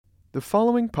The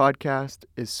following podcast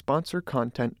is sponsor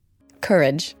content.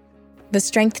 Courage. The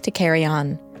strength to carry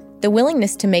on. The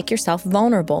willingness to make yourself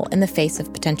vulnerable in the face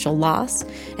of potential loss,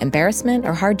 embarrassment,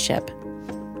 or hardship.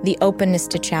 The openness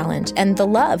to challenge and the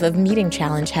love of meeting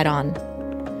challenge head on.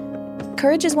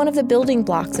 Courage is one of the building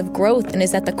blocks of growth and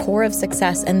is at the core of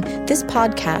success, and this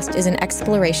podcast is an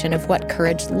exploration of what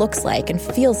courage looks like and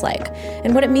feels like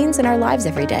and what it means in our lives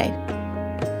every day.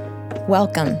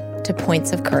 Welcome to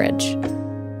Points of Courage.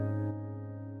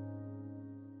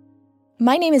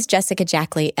 My name is Jessica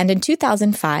Jackley, and in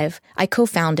 2005, I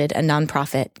co-founded a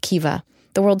nonprofit, Kiva,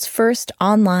 the world's first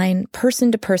online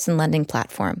person-to-person lending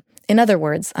platform. In other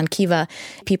words, on Kiva,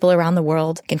 people around the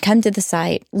world can come to the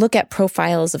site, look at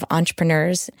profiles of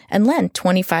entrepreneurs, and lend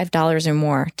 $25 or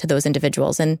more to those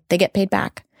individuals, and they get paid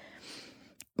back.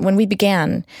 When we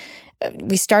began,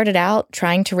 we started out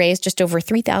trying to raise just over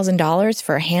 $3,000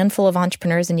 for a handful of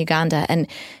entrepreneurs in Uganda, and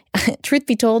truth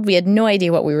be told, we had no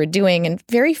idea what we were doing, and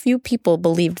very few people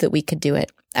believed that we could do it.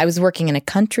 I was working in a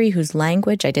country whose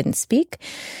language I didn't speak,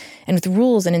 and with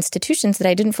rules and institutions that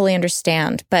I didn't fully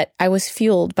understand, but I was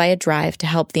fueled by a drive to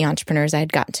help the entrepreneurs I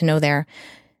had gotten to know there.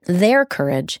 Their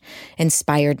courage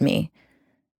inspired me,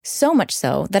 so much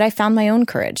so that I found my own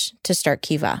courage to start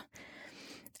Kiva.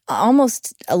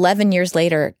 Almost 11 years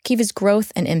later, Kiva's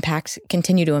growth and impact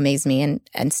continue to amaze me,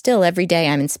 and still every day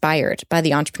I'm inspired by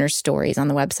the entrepreneur stories on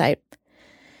the website.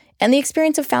 And the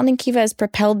experience of founding Kiva has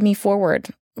propelled me forward,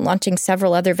 launching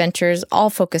several other ventures, all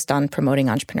focused on promoting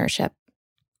entrepreneurship.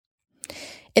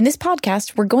 In this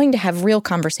podcast, we're going to have real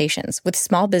conversations with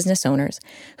small business owners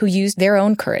who use their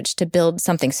own courage to build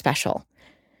something special.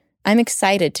 I'm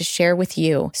excited to share with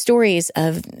you stories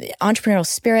of entrepreneurial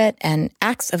spirit and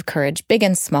acts of courage, big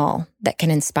and small, that can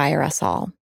inspire us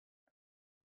all.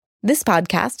 This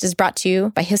podcast is brought to you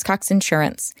by Hiscox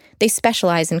Insurance. They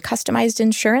specialize in customized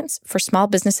insurance for small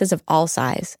businesses of all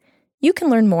size. You can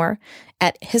learn more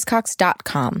at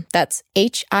hiscox.com. That's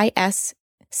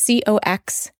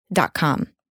HISCOX.com.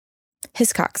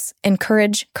 Hiscox.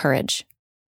 Encourage courage.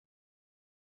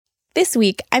 This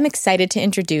week, I'm excited to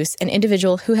introduce an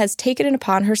individual who has taken it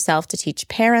upon herself to teach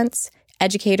parents,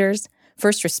 educators,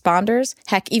 first responders,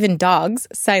 heck, even dogs,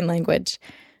 sign language.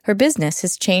 Her business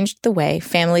has changed the way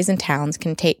families and towns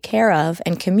can take care of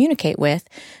and communicate with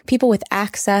people with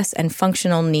access and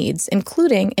functional needs,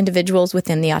 including individuals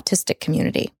within the autistic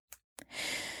community.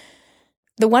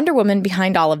 The Wonder Woman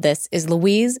behind all of this is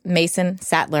Louise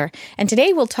Sattler, and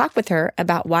today we'll talk with her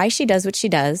about why she does what she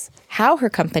does, how her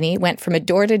company went from a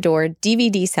door-to-door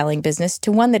DVD selling business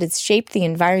to one that has shaped the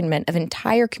environment of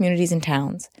entire communities and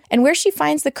towns, and where she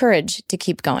finds the courage to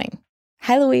keep going.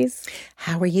 Hi, Louise.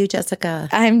 How are you, Jessica?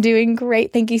 I'm doing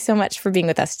great. Thank you so much for being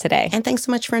with us today. And thanks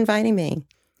so much for inviting me.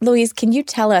 Louise, can you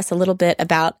tell us a little bit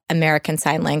about American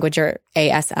Sign Language, or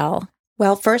ASL?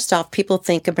 Well, first off, people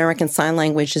think American Sign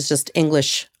Language is just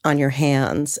English on your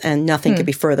hands, and nothing could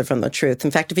be further from the truth. In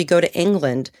fact, if you go to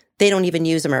England, they don't even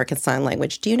use American Sign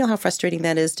Language. Do you know how frustrating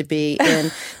that is to be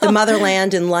in the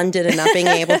motherland in London and not being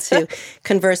able to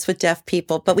converse with deaf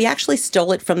people? But we actually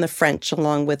stole it from the French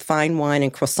along with fine wine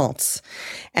and croissants.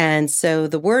 And so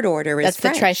the word order is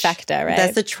French. That's the trifecta, right?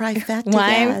 That's the trifecta,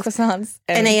 Wine, yes. croissants,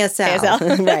 and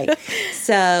ASL. Right.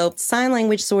 So sign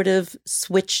language sort of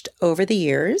switched over the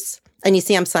years. And you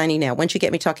see, I'm signing now. Once you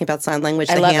get me talking about sign language,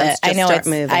 the hands just start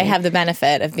moving. I have the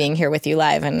benefit of being here with you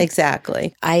live. And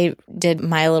exactly. I did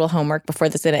my little homework before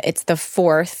this. It's the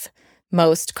fourth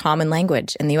most common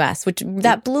language in the U.S., which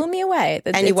that blew me away.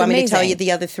 And you want me to tell you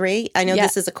the other three? I know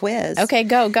this is a quiz. Okay,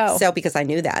 go. So, because I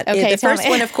knew that. Okay, the first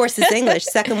one, of course, is English.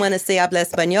 Second one is Se habla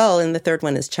español. And the third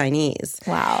one is Chinese.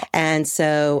 Wow. And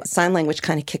so sign language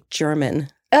kind of kicked German.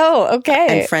 Oh,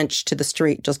 okay. And French to the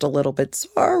street just a little bit.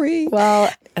 Sorry. Well,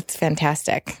 that's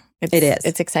fantastic. It is.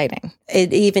 It's exciting.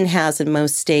 It even has in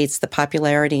most states the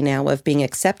popularity now of being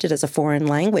accepted as a foreign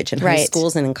language in high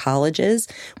schools and in colleges,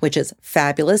 which is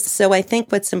fabulous. So I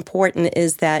think what's important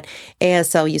is that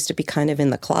ASL used to be kind of in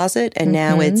the closet, and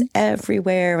now it's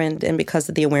everywhere. And because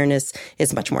of the awareness,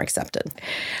 it's much more accepted.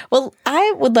 Well,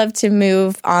 I would love to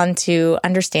move on to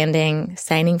understanding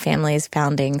Signing Family's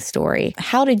founding story.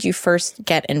 How did you first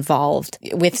get involved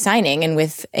with signing and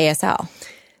with ASL?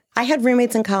 I had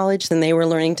roommates in college, and they were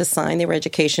learning to sign. They were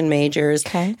education majors.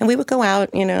 Okay. And we would go out,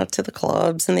 to the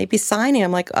clubs, and they'd be signing.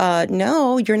 I'm like,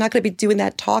 no, you're not going to be doing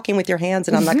that talking with your hands,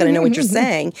 and I'm not going to know what you're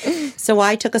saying. So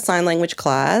I took a sign language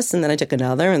class, and then I took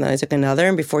another, and then I took another.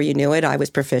 And before you knew it, I was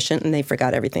proficient, and they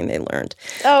forgot everything they learned.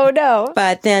 Oh, no.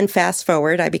 But then fast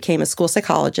forward, I became a school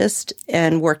psychologist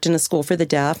and worked in a school for the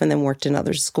deaf, and then worked in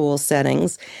other school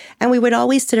settings. And we would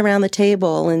always sit around the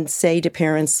table and say to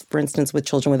parents, for instance, with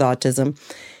children with autism,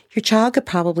 your child could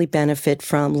probably benefit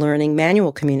from learning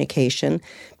manual communication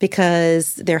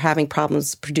because they're having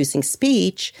problems producing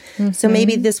speech. So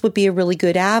maybe this would be a really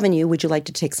good avenue. Would you like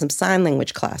to take some sign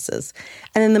language classes?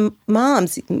 And then the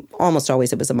moms, almost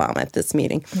always it was a mom at this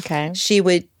meeting. Okay. She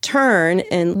would turn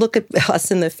and look at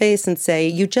us in the face and say,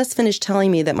 you just finished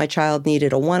telling me that my child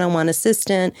needed a one-on-one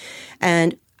assistant,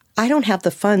 and I don't have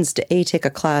the funds to A, take a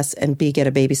class, and B, get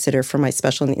a babysitter for my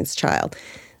special needs child.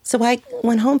 So I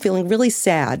went home feeling really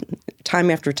sad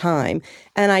time after time.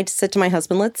 And I said to my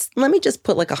husband, let me just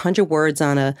put like 100 words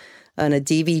on a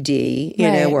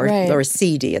DVD, or a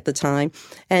CD at the time,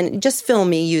 and just film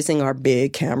me using our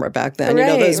big camera back then,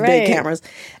 those big cameras,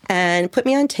 and put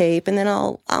me on tape, and then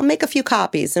I'll make a few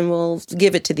copies and we'll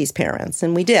give it to these parents.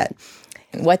 And we did.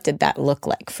 What did that look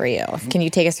like for you? Can you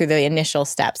take us through the initial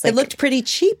steps? It looked pretty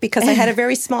cheap because I had a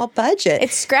very small budget.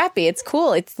 It's scrappy. It's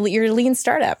cool. It's your lean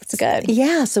startup. It's good.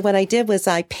 Yeah. So what I did was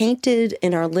I painted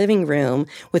in our living room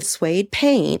with suede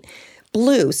paint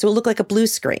blue. So it looked like a blue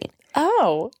screen.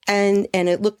 Oh. And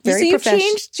it looked very professional. So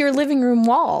you changed your living room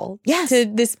wall to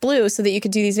this blue so that you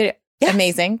could do these videos. Yes.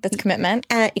 Amazing. That's commitment.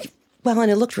 And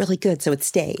it looked really good, so it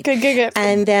stayed. Good.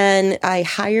 And then I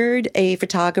hired a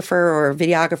photographer or a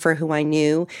videographer who I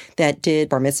knew that did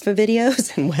bar mitzvah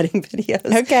videos and wedding videos.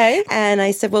 Okay. And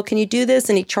I said, well, can you do this?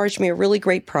 And he charged me a really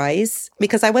great price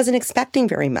because I wasn't expecting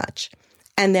very much.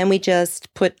 And then we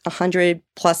just put 100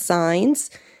 plus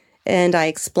signs, and I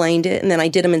explained it. And then I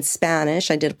did them in Spanish.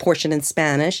 I did a portion in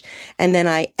Spanish. And then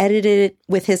I edited it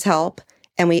with his help,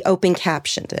 and we open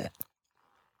captioned it.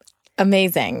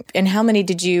 Amazing. And how many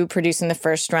did you produce in the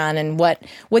first run? And what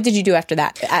did you do after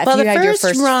that? Well, the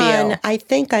first run, I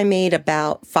think I made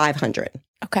about 500.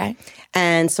 Okay.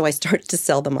 And so I started to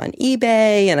sell them on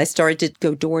eBay, and I started to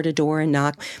go door to door and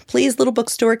knock, please, little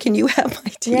bookstore, can you have my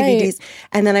DVDs? Right.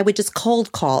 And then I would just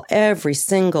cold call every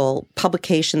single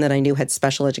publication that I knew had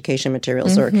special education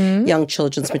materials or young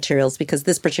children's materials, because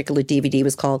this particular DVD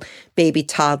was called Baby,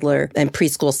 Toddler, and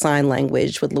Preschool Sign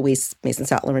Language with Louise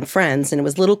Sattler and Friends. And it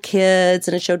was little kids,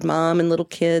 and it showed mom and little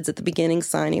kids at the beginning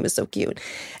signing. It was so cute.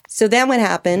 So then what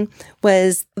happened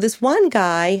was this one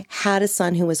guy had a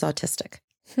son who was autistic.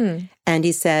 And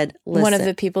he said, listen. One of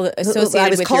the people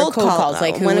associated with your cold calls,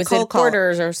 like who was it,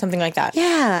 Porters or something like that?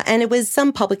 Yeah. And it was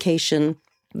some publication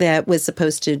that was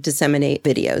supposed to disseminate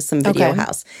videos, some video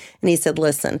house. And he said,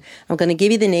 listen, I'm going to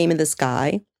give you the name of this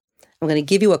guy. I'm going to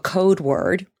give you a code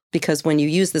word, because when you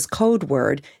use this code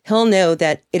word, he'll know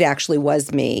that it actually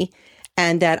was me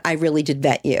and that I really did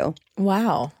vet you.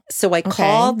 Wow. So I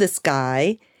called this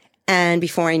guy. And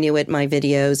before I knew it, my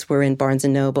videos were in Barnes &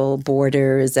 Noble,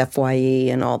 Borders, FYE,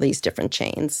 and all these different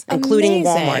chains, including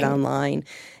Walmart online.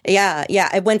 Yeah.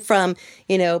 It went from,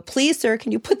 please, sir,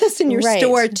 can you put this in your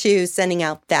store, to sending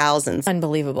out thousands.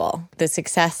 Unbelievable. The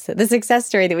success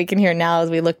story that we can hear now as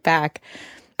we look back.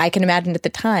 I can imagine at the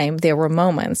time there were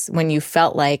moments when you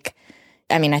felt like,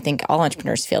 I think all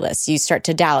entrepreneurs feel this. You start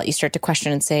to doubt, you start to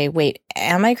question and say, wait,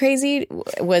 am I crazy?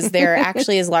 Was there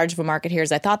actually as large of a market here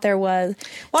as I thought there was?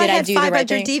 Well, I had 500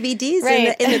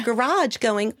 DVDs in the garage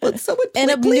going, well, someone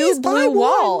and a new blue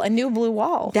wall. A new blue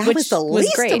wall. That was the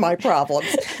least of my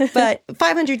problems. But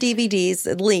 500 DVDs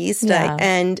at least. Yeah.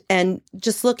 And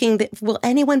just looking, will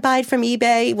anyone buy it from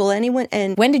eBay? Will anyone?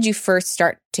 And when did you first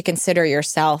start to consider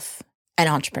yourself an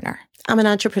entrepreneur? I'm an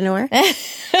entrepreneur.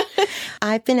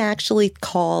 I've been actually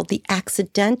called the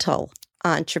accidental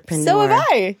entrepreneur. So have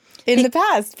I in the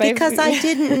past. Because I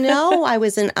didn't know I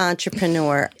was an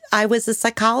entrepreneur. I was a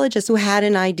psychologist who had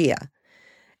an idea.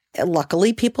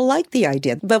 Luckily, people liked the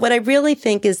idea. But what I really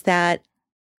think is that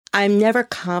I'm never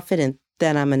confident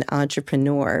that I'm an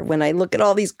entrepreneur when I look at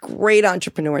all these great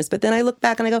entrepreneurs. But then I look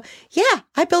back and I go, yeah,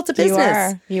 I built a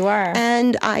business. You are.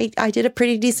 And I did a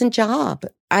pretty decent job.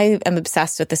 I am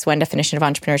obsessed with this one definition of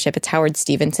entrepreneurship. It's Howard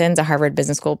Stevenson's, a Harvard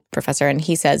Business School professor, and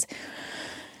he says,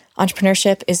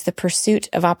 entrepreneurship is the pursuit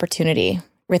of opportunity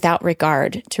without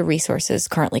regard to resources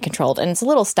currently controlled. And it's a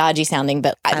little stodgy sounding,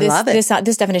 but I love it.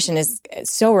 This definition is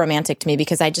so romantic to me,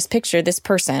 because I just picture this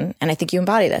person, and I think you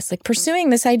embody this, like pursuing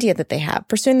this idea that they have,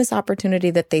 pursuing this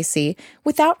opportunity that they see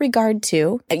without regard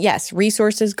to, yes,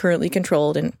 resources currently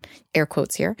controlled, and air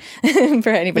quotes here for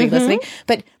anybody listening.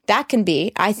 But that can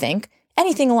be, I think,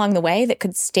 anything along the way that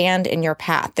could stand in your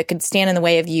path, that could stand in the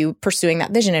way of you pursuing that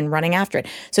vision and running after it.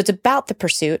 So it's about the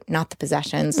pursuit, not the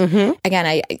possessions. Again,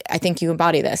 I think you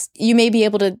embody this. You may be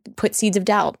able to put seeds of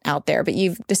doubt out there, but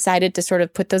you've decided to sort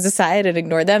of put those aside and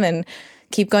ignore them and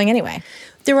keep going anyway.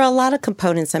 There are a lot of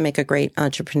components that make a great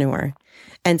entrepreneur.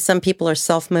 And some people are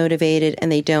self-motivated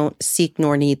and they don't seek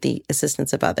nor need the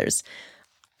assistance of others.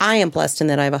 I am blessed in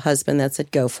that I have a husband that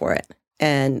said, go for it.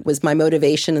 and was my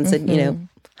motivation and said,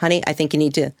 honey, I think you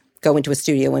need to go into a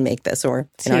studio and make this, or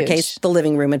in our case, the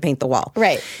living room and paint the wall.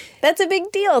 Right. That's a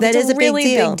big deal. That is a really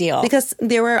big deal. Because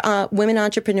there were women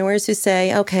entrepreneurs who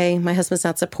say, okay, my husband's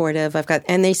not supportive.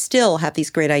 And they still have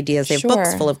these great ideas. They have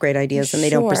books full of great ideas and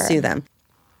they don't pursue them.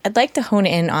 I'd like to hone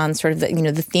in on sort of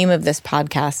the theme of this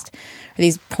podcast,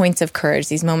 these points of courage,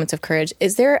 these moments of courage.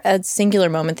 Is there a singular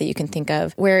moment that you can think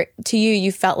of where to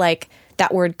you felt like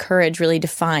that word courage really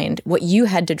defined what you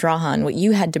had to draw on, what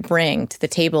you had to bring to the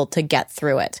table to get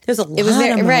through it? There's a lot of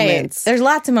moments. Right. There's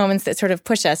lots of moments that sort of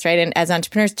push us, right? And as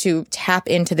entrepreneurs to tap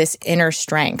into this inner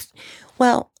strength.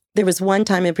 Well, there was one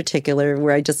time in particular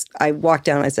where I walked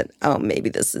down and I said, oh, maybe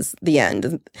this is the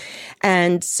end.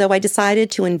 And so I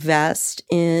decided to invest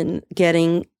in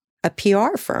getting a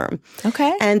PR firm.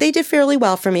 Okay. And they did fairly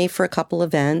well for me for a couple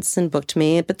events and booked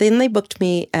me. But then they booked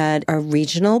me at a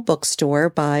regional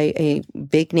bookstore by a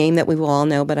big name that we will all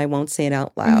know, but I won't say it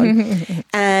out loud.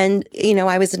 And,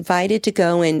 I was invited to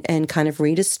go and kind of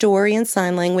read a story in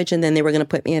sign language, and then they were going to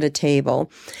put me at a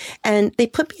table. And they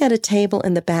put me at a table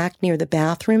in the back near the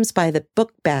bathrooms by the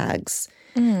book bags.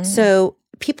 So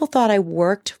people thought I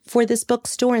worked for this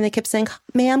bookstore, and they kept saying,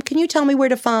 ma'am, can you tell me where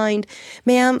to find?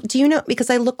 Ma'am, do you know?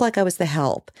 Because I looked like I was the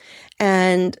help.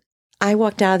 And I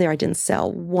walked out of there. I didn't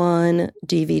sell one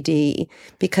DVD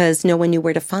because no one knew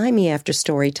where to find me after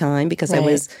story time because I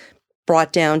was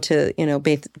brought down to,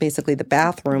 basically the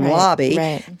bathroom lobby.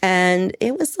 Right. And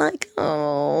it was like,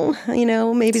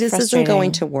 maybe this isn't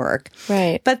going to work.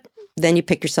 Right. But then you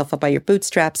pick yourself up by your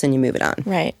bootstraps and you move it on.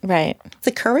 Right, right.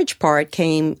 The courage part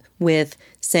came with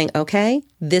saying, okay,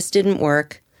 this didn't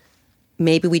work.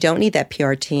 Maybe we don't need that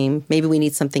PR team. Maybe we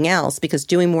need something else, because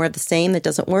doing more of the same that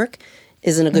doesn't work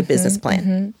isn't a good business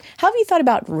plan. How have you thought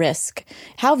about risk?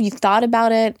 How have you thought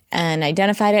about it and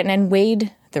identified it and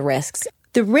weighed the risks?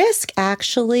 The risk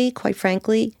actually, quite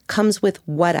frankly, comes with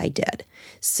what I did.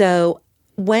 So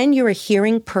when you're a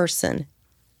hearing person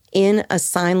in a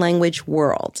sign language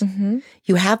world,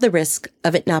 you have the risk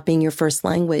of it not being your first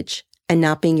language and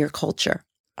not being your culture.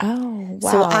 Oh,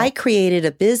 wow. So I created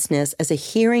a business as a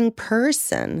hearing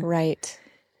person. Right.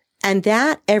 And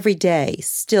that every day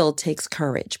still takes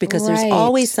courage, because there's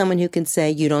always someone who can say,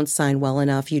 you don't sign well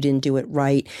enough, you didn't do it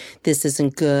right, this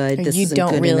isn't good, this isn't good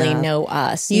enough. You don't really know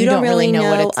us. You don't really know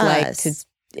what it's us.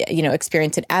 like to,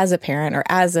 experience it as a parent or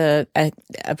as a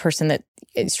person that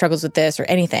struggles with this or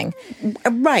anything.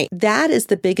 Right. That is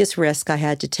the biggest risk I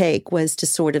had to take, was to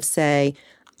sort of say,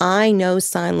 I know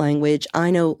sign language, I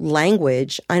know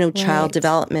language, I know child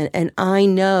development, and I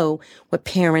know what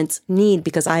parents need,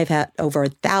 because I've had over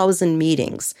 1,000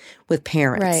 meetings with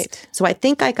parents. Right. So I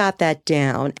think I got that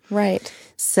down. Right.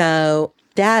 So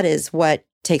that is what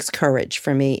takes courage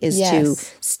for me, is to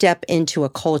step into a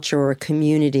culture or a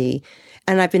community.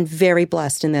 And I've been very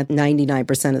blessed in that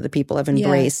 99% of the people have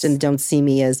embraced and don't see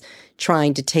me as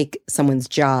trying to take someone's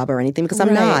job or anything, because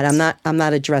I'm not. I'm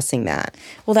not addressing that.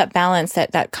 Well, that balance,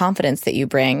 that confidence that you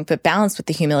bring, but balanced with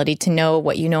the humility to know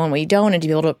what you know and what you don't, and to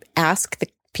be able to ask the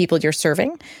people you're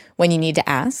serving when you need to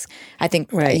ask. I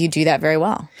think you do that very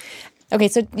well. Okay,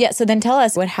 so then tell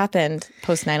us what happened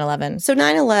post 9/11. So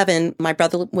 9/11, my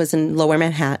brother was in Lower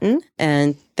Manhattan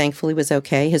and thankfully was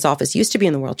okay. His office used to be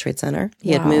in the World Trade Center.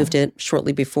 He had moved it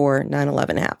shortly before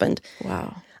 9/11 happened.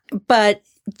 Wow. But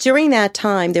during that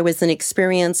time, there was an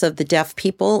experience of the deaf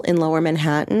people in Lower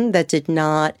Manhattan that did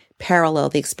not parallel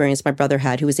the experience my brother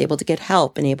had, who was able to get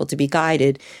help and able to be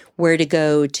guided where to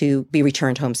go to be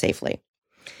returned home safely.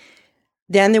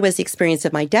 Then there was the experience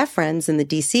of my deaf friends in the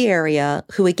DC area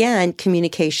who, again,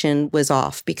 communication was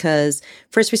off, because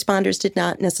first responders did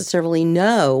not necessarily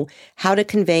know how to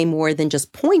convey more than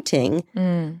just pointing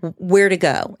where to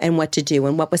go and what to do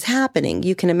and what was happening.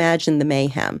 You can imagine the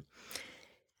mayhem.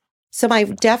 So my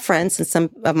deaf friends and some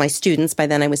of my students, by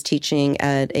then I was teaching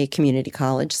at a community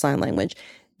college, sign language,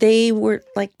 they were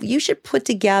like, you should put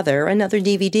together another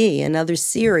DVD, another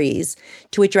series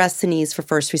to address the needs for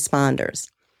first responders.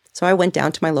 So I went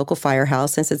down to my local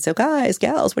firehouse and said, so guys,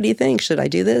 gals, what do you think? Should I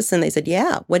do this? And they said,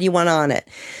 yeah, what do you want on it?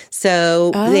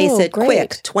 So they said,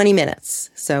 quick, 20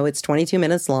 minutes. So it's 22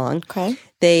 minutes long. Okay.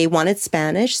 They wanted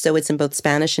Spanish, so it's in both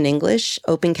Spanish and English,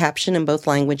 open caption in both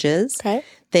languages. Okay.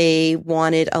 They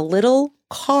wanted a little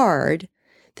card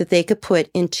that they could put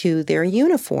into their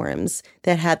uniforms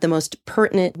that had the most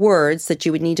pertinent words that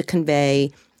you would need to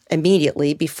convey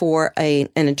immediately before an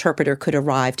interpreter could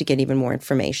arrive to get even more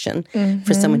information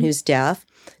for someone who's deaf.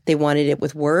 They wanted it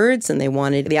with words, and they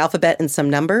wanted the alphabet and some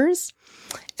numbers.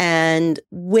 And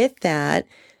with that,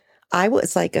 I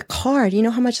was like, a card? You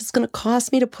know how much it's going to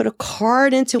cost me to put a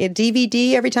card into a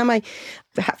DVD every time I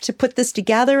have to put this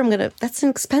together? That's an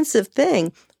expensive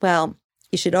thing. Well,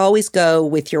 you should always go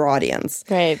with your audience.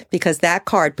 Right. Because that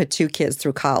card put 2 kids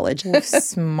through college.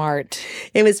 Smart.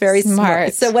 It was very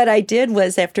smart. So what I did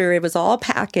was, after it was all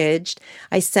packaged,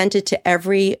 I sent it to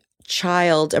every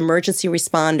child. Emergency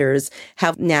responders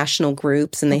have national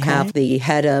groups, and they have the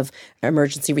head of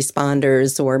emergency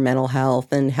responders or mental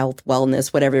health and health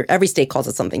wellness, whatever. Every state calls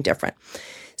it something different.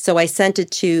 So I sent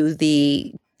it to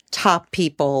the top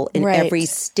people in every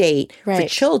state for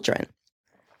children,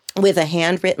 with a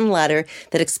handwritten letter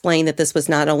that explained that this was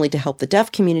not only to help the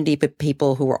deaf community, but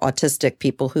people who were autistic,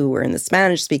 people who were in the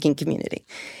Spanish-speaking community.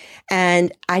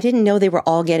 And I didn't know they were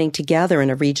all getting together in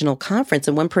a regional conference.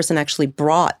 And one person actually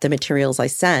brought the materials I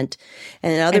sent.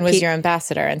 And was your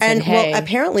ambassador and said, hey. Well,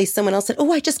 apparently someone else said,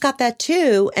 oh, I just got that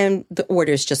too. And the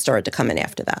orders just started to come in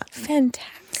after that.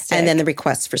 Fantastic. And then the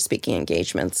requests for speaking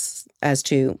engagements as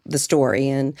to the story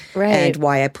and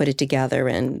why I put it together,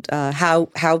 and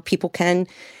how people can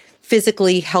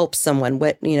physically help someone,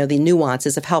 the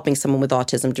nuances of helping someone with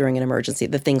autism during an emergency,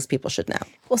 the things people should know.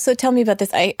 Well, so tell me about this.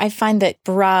 I find that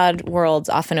broad worlds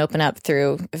often open up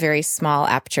through a very small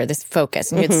aperture, this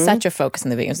focus. And you had such a focus in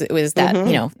the beginning. It was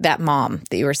that, that mom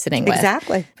that you were sitting with.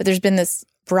 Exactly. But there's been this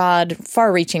broad,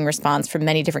 far-reaching response from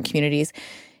many different communities.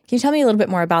 Can you tell me a little bit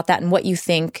more about that and what you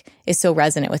think is so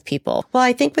resonant with people? Well,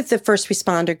 I think with the first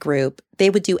responder group, they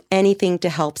would do anything to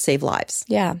help save lives.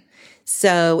 Yeah.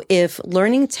 So if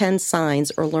learning 10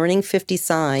 signs or learning 50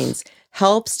 signs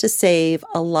helps to save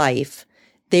a life,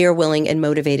 they are willing and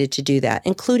motivated to do that,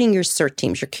 including your CERT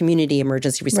teams, your community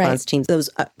emergency response teams, those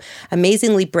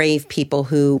amazingly brave people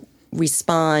who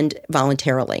respond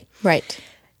voluntarily. Right.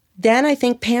 Then I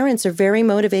think parents are very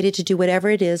motivated to do whatever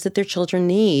it is that their children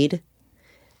need.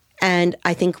 And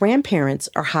I think grandparents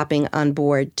are hopping on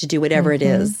board to do whatever it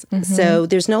is. So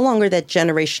there's no longer that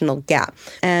generational gap.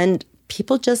 And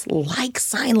people just like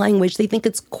sign language. They think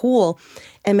it's cool.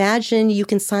 Imagine you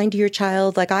can sign to your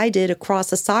child like I did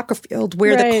across a soccer field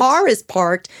where the car is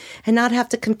parked and not have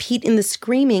to compete in the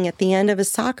screaming at the end of a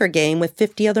soccer game with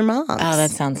 50 other moms. Oh,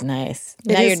 that sounds nice.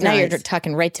 Now you're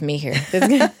talking right to me here.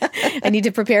 I need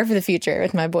to prepare for the future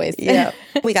with my boys. Yeah.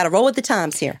 We got to roll with the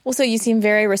times here. Well, so you seem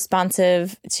very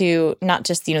responsive to not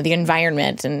just, the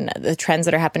environment and the trends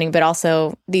that are happening, but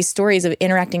also these stories of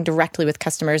interacting directly with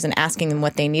customers and asking them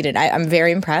what they needed. I'm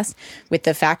very impressed with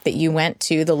the fact that you went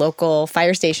to the local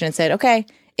fire station and said, okay,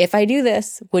 if I do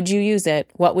this, would you use it?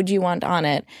 What would you want on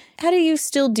it? How do you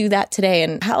still do that today?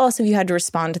 And how else have you had to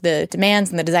respond to the demands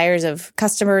and the desires of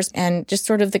customers and just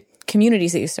sort of the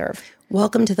communities that you serve?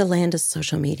 Welcome to the land of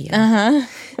social media.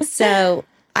 So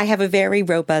I have a very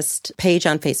robust page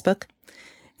on Facebook.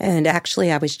 And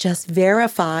actually, I was just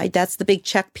verified. That's the big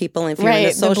check, people. If you're in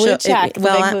a social, the blue check.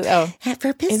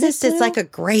 For business, it's like a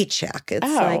gray check. It's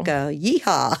like a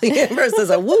yeehaw versus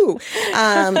a woo.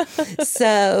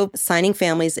 So signing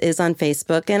families is on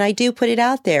Facebook, and I do put it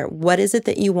out there. What is it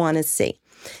that you want to see?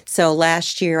 So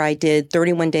last year, I did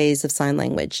 31 days of sign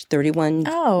language, 31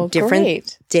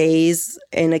 different days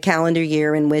in a calendar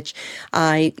year in which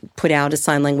I put out a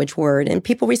sign language word, and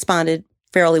people responded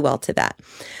fairly well to that.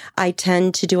 I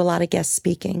tend to do a lot of guest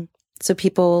speaking. So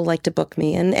people like to book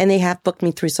me, and they have booked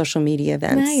me through social media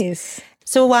events. Nice.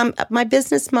 So my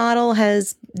business model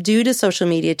has, due to social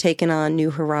media, taken on new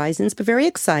horizons, but very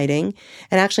exciting,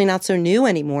 and actually not so new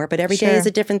anymore, but every day is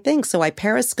a different thing. So I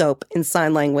periscope in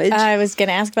sign language. I was going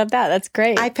to ask about that. That's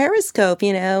great. I periscope,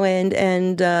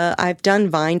 and I've done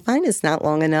Vine. Vine is not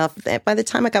long enough. By the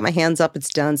time I got my hands up, it's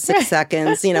done. 6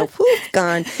 seconds, poof,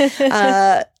 gone.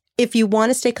 If you want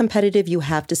to stay competitive, you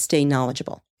have to stay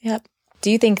knowledgeable. Yep.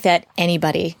 Do you think that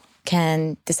anybody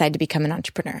can decide to become an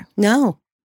entrepreneur? No.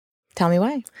 Tell me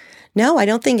why. No, I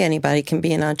don't think anybody can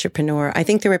be an entrepreneur. I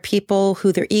think there are people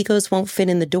who their egos won't fit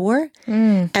in the door,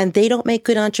 and they don't make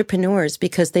good entrepreneurs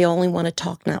because they only want to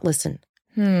talk, not listen.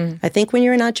 I think when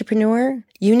you're an entrepreneur,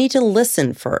 you need to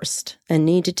listen first and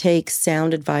need to take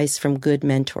sound advice from good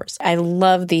mentors. I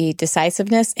love the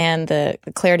decisiveness and the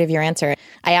clarity of your answer.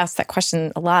 I asked that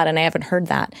question a lot and I haven't heard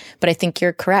that, but I think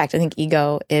you're correct. I think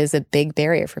ego is a big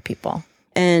barrier for people.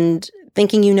 And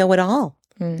thinking you know it all.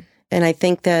 And I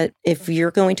think that if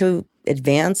you're going to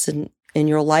advance in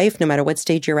your life, no matter what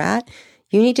stage you're at,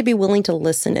 you need to be willing to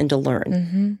listen and to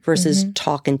learn versus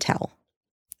talk and tell.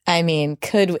 I mean,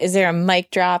 is there a mic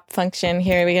drop function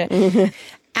here?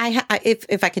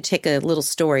 If I could take a little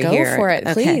story Go here. for it.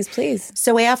 Okay. Please.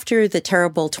 So after the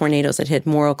terrible tornadoes that hit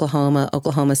Moore, Oklahoma,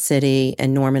 Oklahoma City,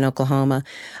 and Norman, Oklahoma,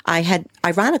 I had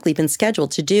ironically been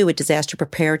scheduled to do a disaster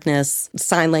preparedness,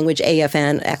 sign language,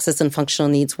 AFN, access and functional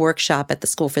needs workshop at the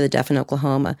School for the Deaf in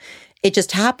Oklahoma. It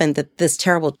just happened that this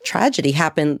terrible tragedy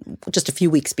happened just a few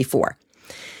weeks before.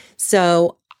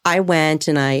 So I went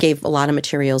and I gave a lot of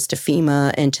materials to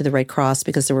FEMA and to the Red Cross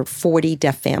because there were 40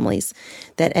 deaf families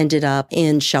that ended up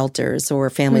in shelters or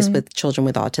families with children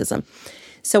with autism.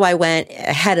 So I went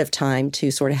ahead of time to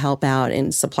sort of help out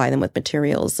and supply them with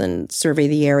materials and survey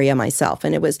the area myself.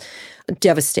 And it was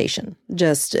devastation.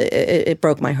 Just, it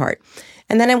broke my heart.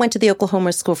 And then I went to the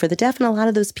Oklahoma School for the Deaf, and a lot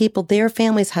of those people, their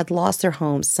families had lost their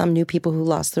homes. Some knew people who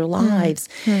lost their lives.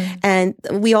 And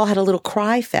we all had a little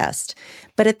cry fest.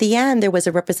 But at the end, there was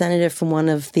a representative from one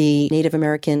of the Native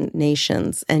American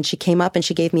nations, and she came up and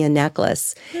she gave me a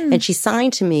necklace, and she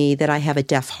signed to me that I have a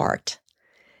deaf heart.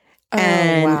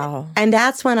 Wow. And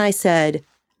that's when I said,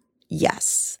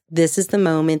 yes, this is the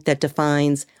moment that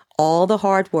defines all the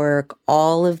hard work,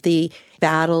 all of the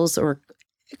battles or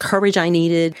courage I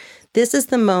needed. This is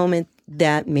the moment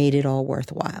that made it all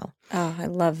worthwhile. Oh, I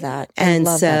love that. And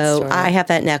love so that story. I have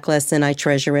that necklace and I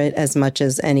treasure it as much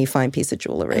as any fine piece of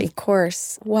jewelry. Of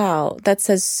course. Wow. That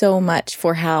says so much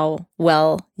for how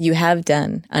well you have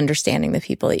done understanding the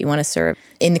people that you want to serve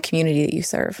in the community that you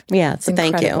serve. Yeah. So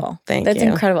thank you. That's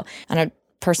incredible. On a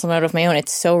personal note of my own,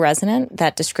 it's so resonant,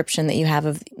 that description that you have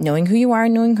of knowing who you are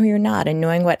and knowing who you're not, and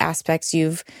knowing what aspects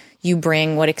you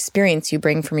bring, what experience you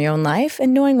bring from your own life,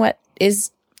 and knowing what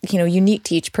is unique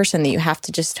to each person that you have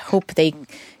to just hope they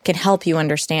can help you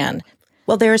understand.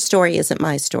 Well, their story isn't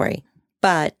my story,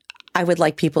 but I would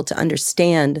like people to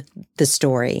understand the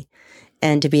story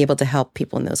and to be able to help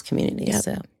people in those communities. Yep.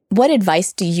 So. What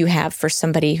advice do you have for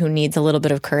somebody who needs a little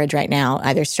bit of courage right now,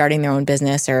 either starting their own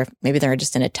business or maybe they're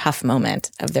just in a tough moment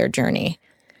of their journey?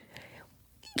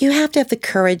 You have to have the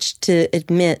courage to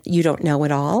admit you don't know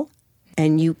it all.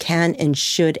 And you can and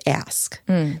should ask.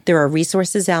 There are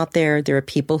resources out there. There are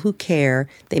people who care.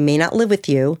 They may not live with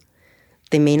you.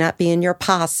 They may not be in your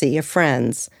posse of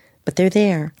friends, but they're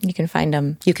there. You can find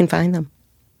them. You can find them.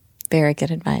 Very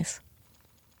good advice.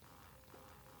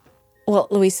 Well,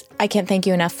 Louise, I can't thank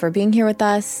you enough for being here with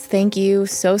us. Thank you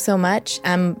so, so much.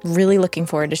 I'm really looking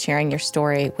forward to sharing your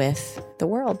story with the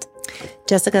world.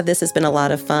 Jessica, this has been a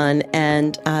lot of fun.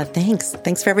 And thanks.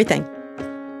 Thanks for everything.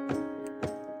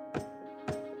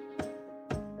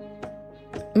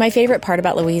 My favorite part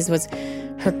about Louise was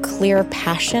her clear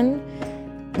passion,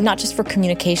 not just for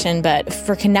communication, but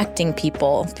for connecting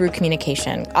people through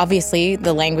communication. Obviously,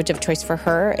 the language of choice for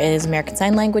her is American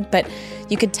Sign Language, but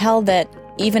you could tell that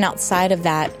even outside of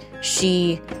that,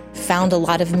 she found a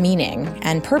lot of meaning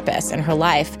and purpose in her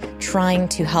life trying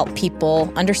to help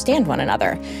people understand one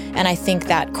another. And I think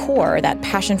that core, that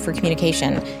passion for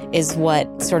communication, is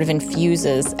what sort of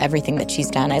infuses everything that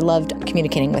she's done. I loved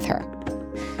communicating with her.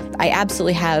 I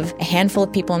absolutely have a handful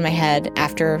of people in my head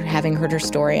after having heard her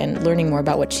story and learning more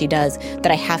about what she does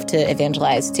that I have to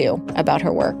evangelize to about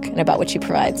her work and about what she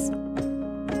provides.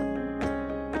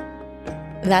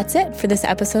 That's it for this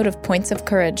episode of Points of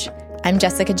Courage. I'm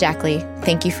Jessica Jackley.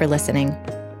 Thank you for listening.